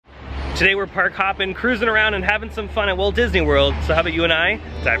Today we're park hopping, cruising around and having some fun at Walt Disney World. So how about you and I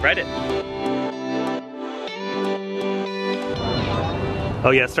dive right in.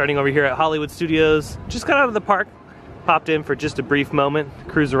 Oh yeah, starting over here at Hollywood Studios. Just got out of the park, popped in for just a brief moment,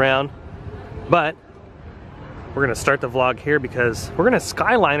 cruise around. But we're gonna start the vlog here because we're gonna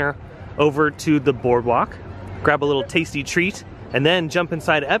Skyliner over to the boardwalk, grab a little tasty treat, and then jump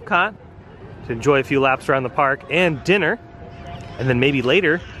inside Epcot to enjoy a few laps around the park and dinner. And then maybe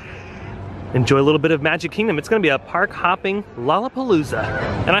later, enjoy a little bit of Magic Kingdom. It's gonna be a park hopping Lollapalooza.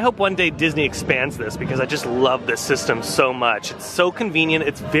 And I hope one day Disney expands this because I just love this system so much. It's so convenient,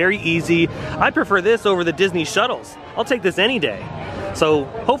 it's very easy. I prefer this over the Disney shuttles. I'll take this any day. So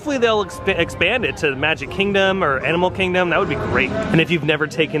hopefully they'll expand it to Magic Kingdom or Animal Kingdom. That would be great. And if you've never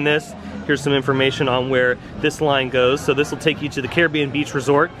taken this, here's some information on where this line goes. So this will take you to the Caribbean Beach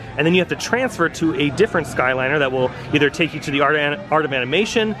Resort, and then you have to transfer to a different Skyliner that will either take you to the Art of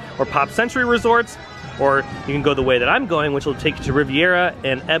Animation or Pop Century resorts, or you can go the way that I'm going, which will take you to Riviera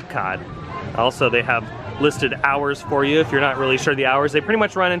and Epcot. Also, they have listed hours for you if you're not really sure the hours. They pretty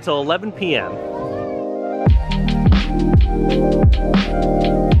much run until 11 p.m.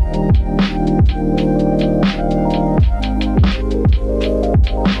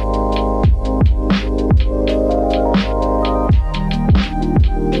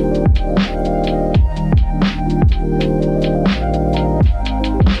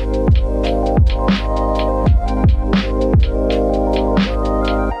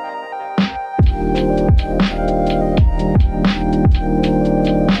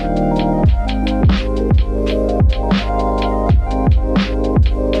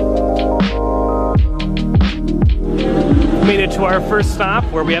 To our first stop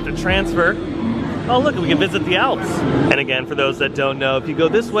where we have to transfer. Oh look, we can visit the Alps. And again, for those that don't know, if you go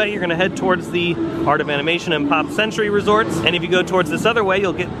this way, you're gonna head towards the Art of Animation and Pop Century resorts. And if you go towards this other way,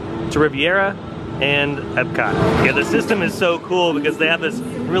 you'll get to Riviera and Epcot. Yeah, the system is so cool because they have this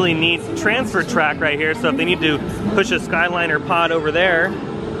really neat transfer track right here. So if they need to push a Skyliner pod over there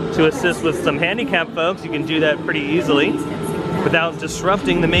to assist with some handicapped folks, you can do that pretty easily without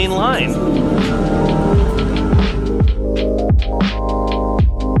disrupting the main line.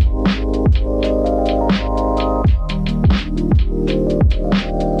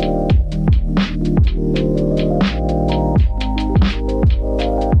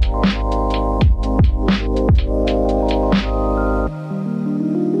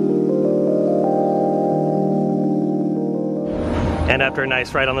 And after a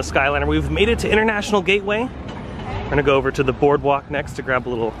nice ride on the Skyliner, we've made it to International Gateway. We're gonna go over to the boardwalk next to grab a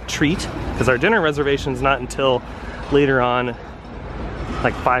little treat because our dinner reservation's not until later on,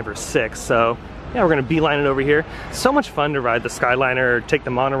 like 5 or 6. So yeah, we're gonna beeline it over here. So much fun to ride the Skyliner, take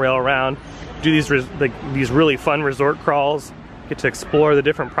the monorail around, do these really fun resort crawls, get to explore the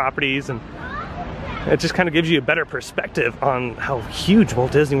different properties, and it just kind of gives you a better perspective on how huge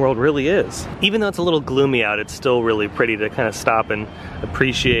Walt Disney World really is. Even though it's a little gloomy out, it's still really pretty to kind of stop and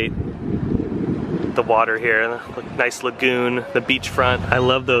appreciate the water here. The nice lagoon, the beachfront. I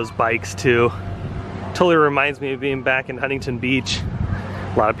love those bikes too. Totally reminds me of being back in Huntington Beach.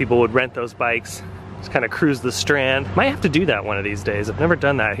 A lot of people would rent those bikes, just kind of cruise the Strand. Might have to do that one of these days. I've never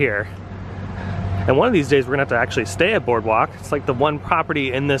done that here. And one of these days we're gonna have to actually stay at Boardwalk. It's like the one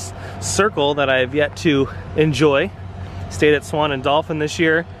property in this circle that I have yet to enjoy. Stayed at Swan and Dolphin this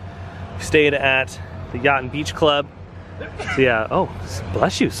year. Stayed at the Yacht and Beach Club. So yeah, oh,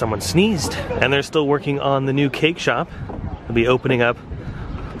 bless you, someone sneezed. And they're still working on the new cake shop. It'll be opening up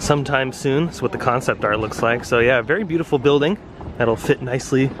sometime soon. That's what the concept art looks like. So yeah, very beautiful building. That'll fit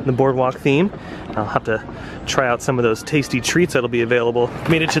nicely in the boardwalk theme. I'll have to try out some of those tasty treats that'll be available.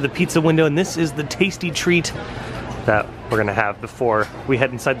 Made it to the pizza window, and this is the tasty treat that we're gonna have before we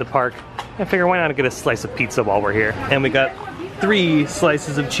head inside the park. I figure why not get a slice of pizza while we're here. And we got 3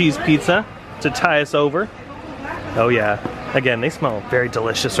 slices of cheese pizza to tie us over. Oh yeah, again, they smell very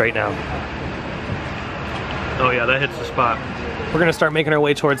delicious right now. Oh yeah, that hits the spot. We're gonna start making our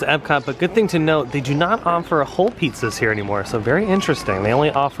way towards Epcot, but good thing to note, they do not offer whole pizzas here anymore, so very interesting. They only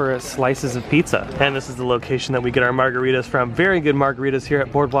offer slices of pizza. And this is the location that we get our margaritas from. Very good margaritas here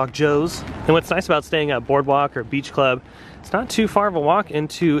at Boardwalk Joe's. And what's nice about staying at Boardwalk or Beach Club, it's not too far of a walk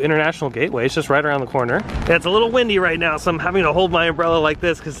into International Gateway. It's just right around the corner. Yeah, it's a little windy right now, so I'm having to hold my umbrella like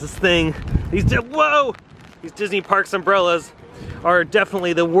this because this thing, these Disney Parks umbrellas are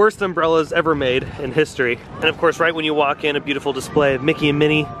definitely the worst umbrellas ever made in history. And of course, right when you walk in, a beautiful display of Mickey and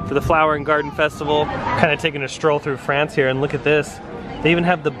Minnie for the Flower and Garden Festival. Kind of taking a stroll through France here, and look at this. They even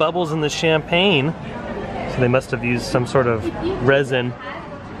have the bubbles in the champagne. So they must have used some sort of resin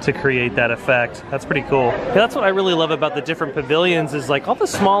to create that effect. That's pretty cool. Yeah, that's what I really love about the different pavilions is like all the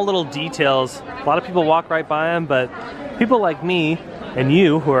small little details. A lot of people walk right by them, but people like me and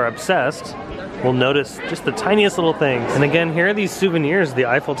you who are obsessed will notice just the tiniest little things. And again, here are these souvenirs, the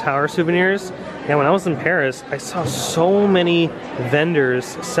Eiffel Tower souvenirs. Yeah, when I was in Paris, I saw so many vendors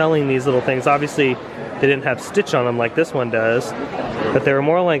selling these little things. Obviously, they didn't have stitch on them like this one does, but they were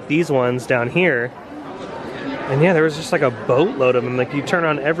more like these ones down here. And yeah, there was just like a boatload of them. Like you turn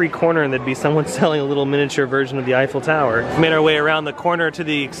on every corner and there'd be someone selling a little miniature version of the Eiffel Tower. We made our way around the corner to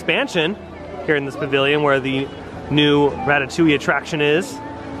the expansion here in this pavilion where the new Ratatouille attraction is.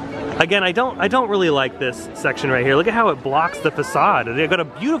 Again, I don't really like this section right here. Look at how it blocks the facade. They've got a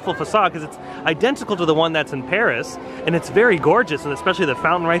beautiful facade because it's identical to the one that's in Paris, and it's very gorgeous, and especially the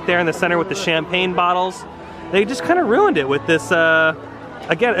fountain right there in the center with the champagne bottles. They just kind of ruined it with this,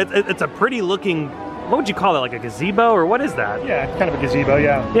 again, it's a pretty looking, what would you call it, like a gazebo, or what is that? Yeah, it's kind of a gazebo,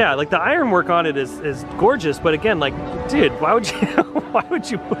 yeah. Yeah, like the ironwork on it is gorgeous, but again, like, dude, why would you, why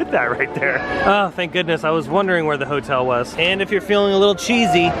would you put that right there? Oh, thank goodness, I was wondering where the hotel was. And if you're feeling a little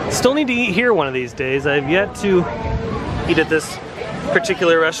cheesy, still need to eat here one of these days. I've yet to eat at this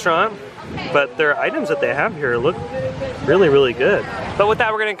particular restaurant, but their items that they have here look really, really good. But with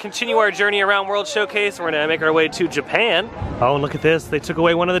that, we're gonna continue our journey around World Showcase. We're gonna make our way to Japan. Oh, and look at this, they took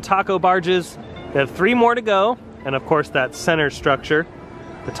away one of the taco barges. We have 3 more to go, and of course that center structure,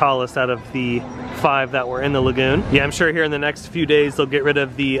 the tallest out of the 5 that were in the lagoon. Yeah, I'm sure here in the next few days they'll get rid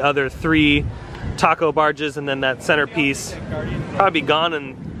of the other 3 taco barges, and then that centerpiece probably be gone,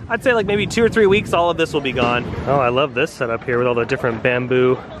 and I'd say like maybe 2 or 3 weeks all of this will be gone. Oh, I love this setup here with all the different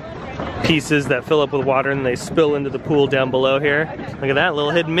bamboo pieces that fill up with water and they spill into the pool down below here. Look at that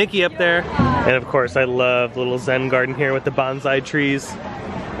little hidden Mickey up there. And of course I love the little Zen garden here with the bonsai trees.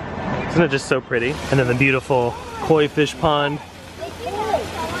 Isn't it just so pretty? And then the beautiful koi fish pond.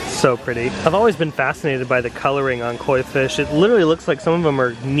 So pretty. I've always been fascinated by the coloring on koi fish. It literally looks like some of them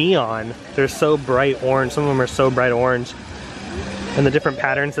are neon. They're so bright orange. Some of them are so bright orange. And the different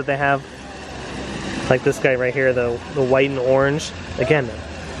patterns that they have. Like this guy right here, the white and orange. Again,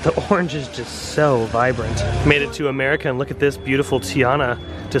 the orange is just so vibrant. Made it to America, and look at this beautiful Tiana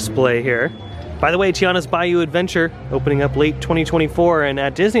display here. By the way, Tiana's Bayou Adventure opening up late 2024, and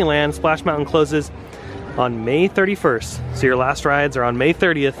at Disneyland, Splash Mountain closes on May 31st. So your last rides are on May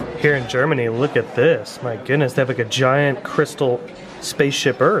 30th. Here in Germany, look at this. My goodness, they have like a giant crystal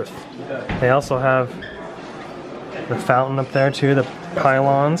spaceship Earth. They also have the fountain up there too, the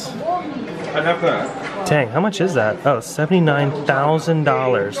pylons. I have that. Dang, how much is that? Oh,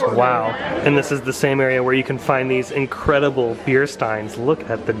 $79,000. Wow. And this is the same area where you can find these incredible beer steins. Look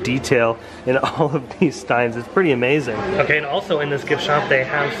at the detail in all of these steins. It's pretty amazing. Okay, and also in this gift shop, they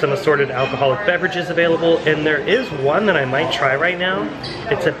have some assorted alcoholic beverages available, and there is one that I might try right now.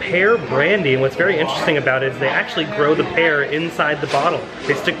 It's a pear brandy, and what's very interesting about it is they actually grow the pear inside the bottle.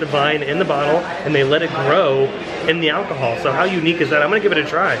 They stick the vine in the bottle, and they let it grow in the alcohol. So how unique is that? I'm gonna give it a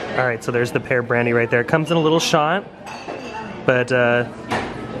try. All right, so there's the pear brandy right there. It comes in a little shot, but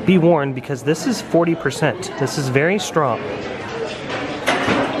be warned because this is 40%. This is very strong.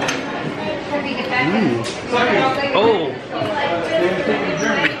 Ooh. Oh.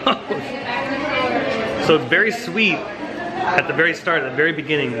 So it's very sweet at the very start, at the very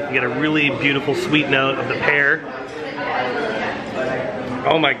beginning. You get a really beautiful sweet note of the pear.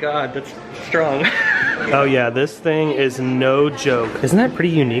 Oh my God, that's strong. Oh yeah, this thing is no joke. Isn't that pretty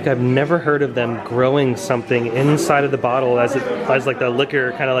unique? I've never heard of them growing something inside of the bottle as like the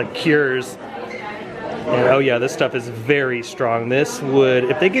liquor kind of like cures. And oh yeah, this stuff is very strong. This would,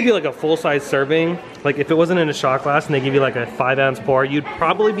 if they give you like a full-size serving, like if it wasn't in a shot glass and they give you like a 5-ounce pour, you'd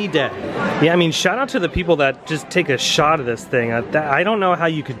probably be dead. Yeah, I mean, shout out to the people that just take a shot of this thing. I don't know how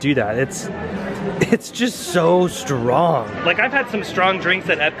you could do that. It's just so strong. Like I've had some strong drinks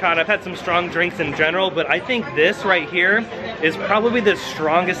at Epcot, I've had some strong drinks in general, but I think this right here is probably the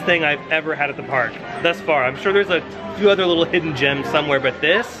strongest thing I've ever had at the park thus far. I'm sure there's a few other little hidden gems somewhere, but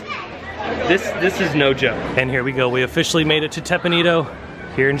this is no joke. And here we go, we officially made it to Teppanydo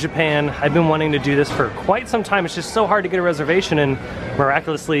here in Japan. I've been wanting to do this for quite some time. It's just so hard to get a reservation, and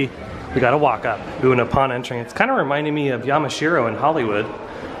miraculously, we gotta walk up. Ooh, and upon entering, it's kind of reminding me of Yamashiro in Hollywood.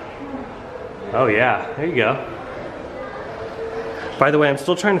 Oh yeah, there you go. By the way, I'm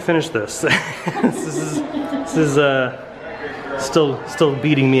still trying to finish this. this is still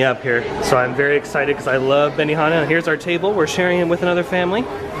beating me up here. So I'm very excited because I love Benihana. Here's our table. We're sharing it with another family.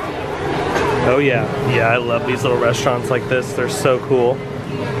 Oh yeah, I love these little restaurants like this. They're so cool.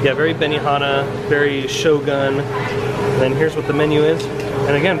 Yeah, very Benihana, very Shogun. And then here's what the menu is.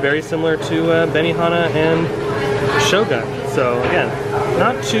 And again, very similar to Benihana and Shogun. So again,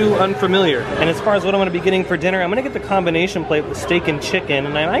 not too unfamiliar. And as far as what I'm gonna be getting for dinner, I'm gonna get the combination plate with steak and chicken,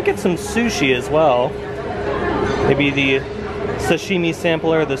 and I might get some sushi as well. Maybe the sashimi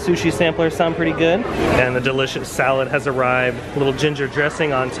sampler, the sushi sampler sound pretty good. And the delicious salad has arrived. A little ginger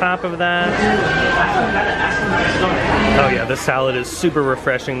dressing on top of that. Oh yeah, the salad is super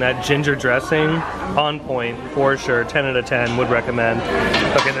refreshing. That ginger dressing, on point for sure. 10 out of 10, would recommend.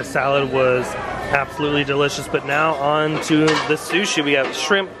 Okay, the salad was absolutely delicious, but now on to the sushi. We have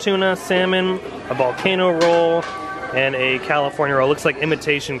shrimp, tuna, salmon, a volcano roll, and a California roll. Looks like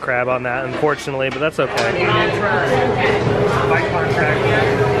imitation crab on that, unfortunately, but that's okay.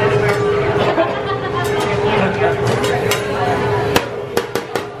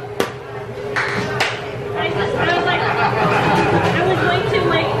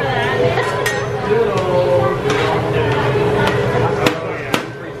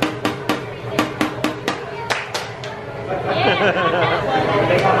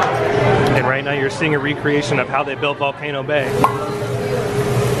 And right now you're seeing a recreation of how they built Volcano Bay.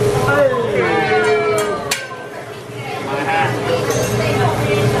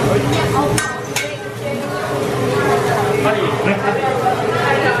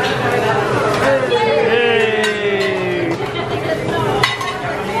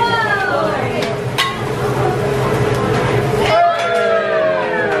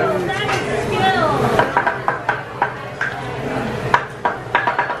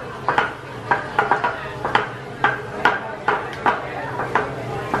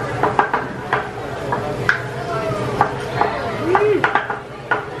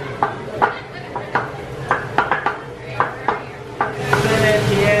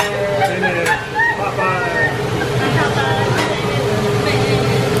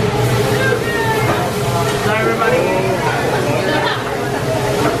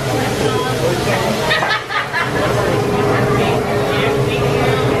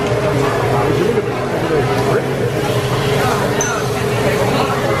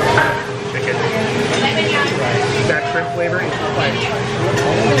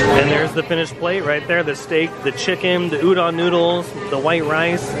 The finished plate right there, the steak, the chicken, the udon noodles, the white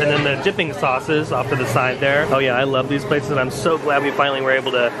rice, and then the dipping sauces off to the side there. Oh yeah, I love these plates, and I'm so glad we finally were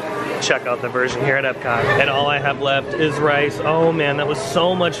able to check out the version here at Epcot. And all I have left is rice. Oh man, that was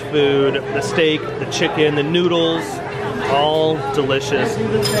so much food. The steak, the chicken, the noodles, all delicious.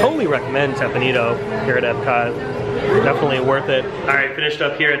 Totally recommend Tepanito here at Epcot. Definitely worth it. All right, finished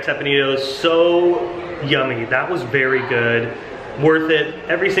up here at Tepanito. So yummy. That was very good. Worth it,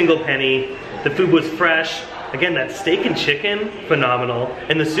 every single penny. The food was fresh. Again, that steak and chicken, phenomenal.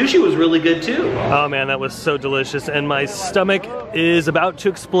 And the sushi was really good too. Oh man, that was so delicious. And my stomach is about to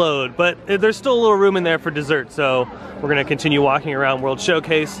explode, but there's still a little room in there for dessert. So we're gonna continue walking around World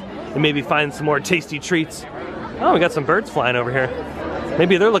Showcase and maybe find some more tasty treats. Oh, we got some birds flying over here.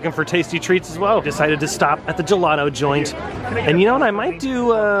 Maybe they're looking for tasty treats as well. Decided to stop at the gelato joint. And you know what, I might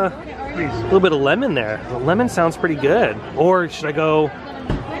do a little bit of lemon there. Well, lemon sounds pretty good. Or should I go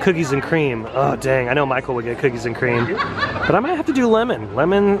cookies and cream? Oh dang, I know Michael would get cookies and cream. But I might have to do lemon.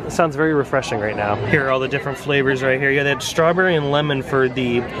 Lemon sounds very refreshing right now. Here are all the different flavors right here. Yeah, they had strawberry and lemon for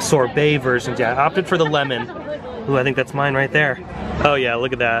the sorbet versions. Yeah, I opted for the lemon. Ooh, I think that's mine right there. Oh yeah,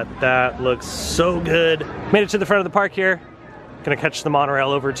 look at that. That looks so good. Made it to the front of the park here. Gonna catch the monorail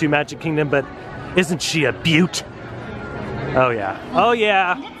over to Magic Kingdom, but isn't she a beaut? Oh yeah. Oh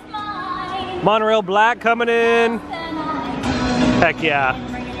yeah. Monorail Black coming in. Heck yeah.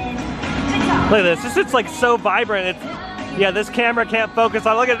 Look at this. It's like so vibrant. Yeah, this camera can't focus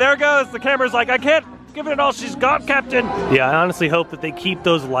on. Look at, there it goes. The camera's like, I can't give it all she's got, Captain. Yeah, I honestly hope that they keep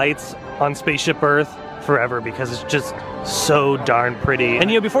those lights on Spaceship Earth forever because it's just so darn pretty.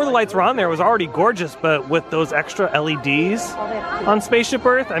 And you know, before the lights were on there, it was already gorgeous, but with those extra LEDs on Spaceship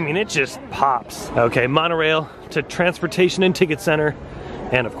Earth, I mean, it just pops. Okay, monorail to Transportation and Ticket Center,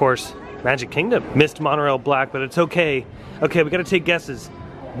 and of course, Magic Kingdom. Missed Monorail Black, but it's okay. Okay, we gotta take guesses.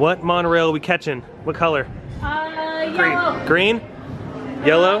 What monorail are we catching? What color? Yellow. Green?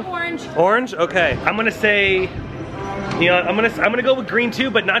 Yellow? Orange. Orange? Okay. I'm gonna say, you know, I'm gonna go with green too,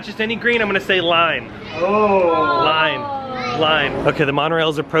 but not just any green. I'm gonna say lime. Oh. Lime. Okay, the monorail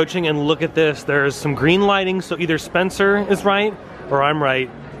is approaching, and look at this. There's some green lighting, so either Spencer is right or I'm right.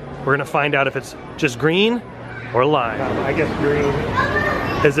 We're gonna find out if it's just green or lime. I guess green.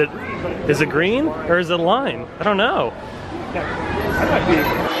 Is it green or is it lime? I don't know. I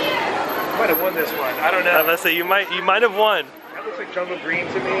might have won this one. I don't know. I must say you might have won. That looks like jungle green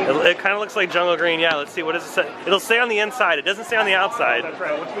to me. It kind of looks like jungle green. Yeah, let's see. What does it say? It'll say on the inside. It doesn't say on the outside. That's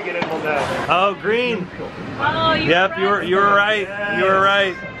right. Once we get in, we'll know. Oh, green. Oh, Yep, you were right. Yes. You were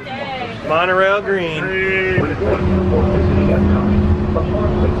right. Dang. Monorail green.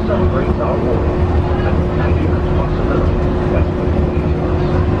 celebrates our world and passionate possibility. That's what it means to us.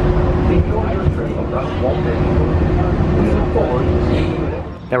 Enjoy your trip across Walt Disney World. We look forward to seeing you there.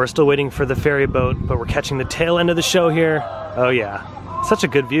 Now we're still waiting for the ferry boat, but we're catching the tail end of the show here. Oh yeah. Such a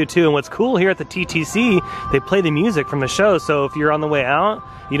good view too, and what's cool here at the TTC, they play the music from the show, so if you're on the way out,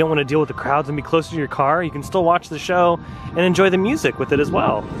 you don't want to deal with the crowds and be closer to your car, you can still watch the show and enjoy the music with it as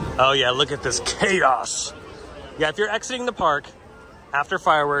well. Oh yeah, look at this chaos. Yeah, if you're exiting the park after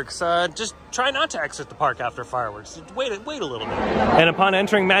fireworks, just try not to exit the park after fireworks. Wait a little bit. And upon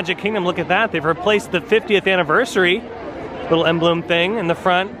entering Magic Kingdom, look at that, they've replaced the 50th anniversary little emblem thing in the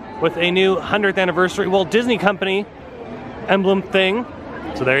front with a new 100th anniversary Walt Disney Company emblem thing.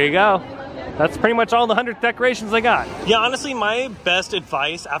 So there you go. That's pretty much all the 100th decorations I got. Yeah, honestly, my best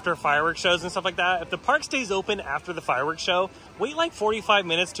advice after fireworks shows and stuff like that, if the park stays open after the fireworks show, wait like 45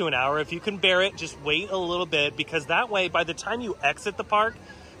 minutes to an hour. If you can bear it, just wait a little bit, because that way, by the time you exit the park,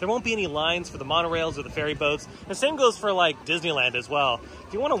 there won't be any lines for the monorails or the ferry boats. The same goes for like Disneyland as well.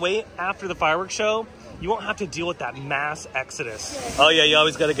 If you want to wait after the fireworks show, you won't have to deal with that mass exodus. Oh yeah, you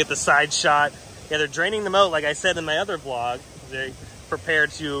always got to get the side shot. Yeah, they're draining the moat, like I said in my other vlog. They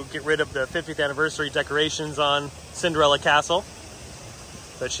prepared to get rid of the 50th anniversary decorations on Cinderella Castle.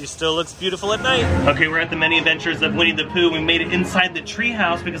 But she still looks beautiful at night. Okay, we're at the Many Adventures of Winnie the Pooh. We made it inside the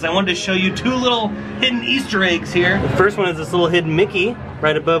treehouse because I wanted to show you two little hidden Easter eggs here. The first one is this little hidden Mickey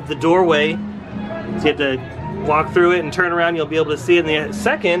right above the doorway. So you have to walk through it and turn around, you'll be able to see it. And the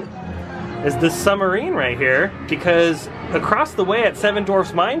second is this submarine right here, because across the way at Seven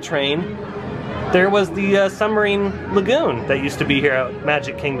Dwarfs Mine Train, there was the submarine lagoon that used to be here at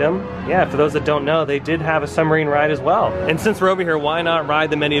Magic Kingdom. Yeah, for those that don't know, they did have a submarine ride as well. And since we're over here, why not ride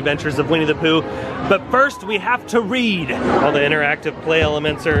the Many Adventures of Winnie the Pooh? But first, we have to read. All the interactive play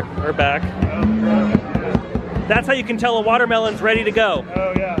elements are back. That's how you can tell a watermelon's ready to go.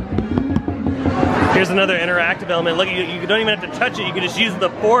 Oh, yeah. Here's another interactive element. Look, you don't even have to touch it. You can just use the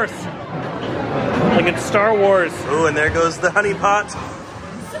force. Like in Star Wars. Ooh, and there goes the honey pot.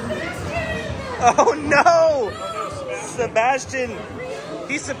 Oh no! Sebastian!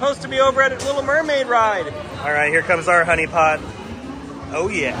 He's supposed to be over at a Little Mermaid ride. All right, here comes our honey pot. Oh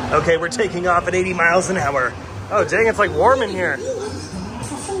yeah. Okay, we're taking off at 80 miles an hour. Oh dang, it's like warm in here.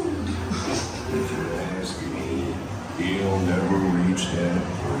 He'll never reach that.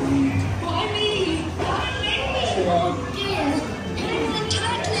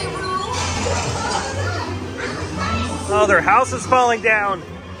 Oh, their house is falling down.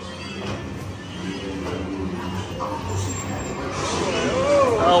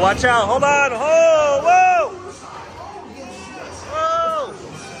 Oh, watch out. Hold on. Oh, whoa. Whoa.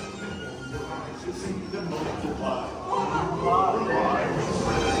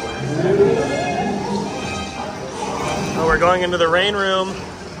 Oh, we're going into the rain room.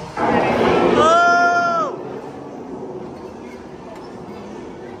 Oh.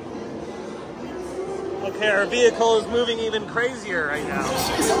 Okay, our vehicle is moving even crazier right now.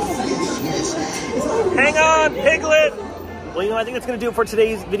 Hang on, Piglet. Well, you know, I think that's going to do it for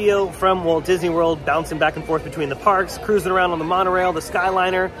today's video from Walt Disney World, bouncing back and forth between the parks, cruising around on the monorail, the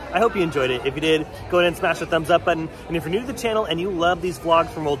Skyliner. I hope you enjoyed it. If you did, go ahead and smash the thumbs up button. And if you're new to the channel and you love these vlogs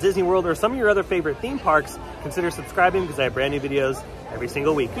from Walt Disney World or some of your other favorite theme parks, consider subscribing because I have brand new videos every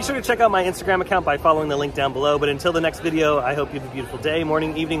single week. Be sure to check out my Instagram account by following the link down below. But until the next video, I hope you have a beautiful day,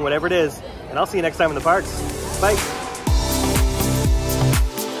 morning, evening, whatever it is. And I'll see you next time in the parks. Bye.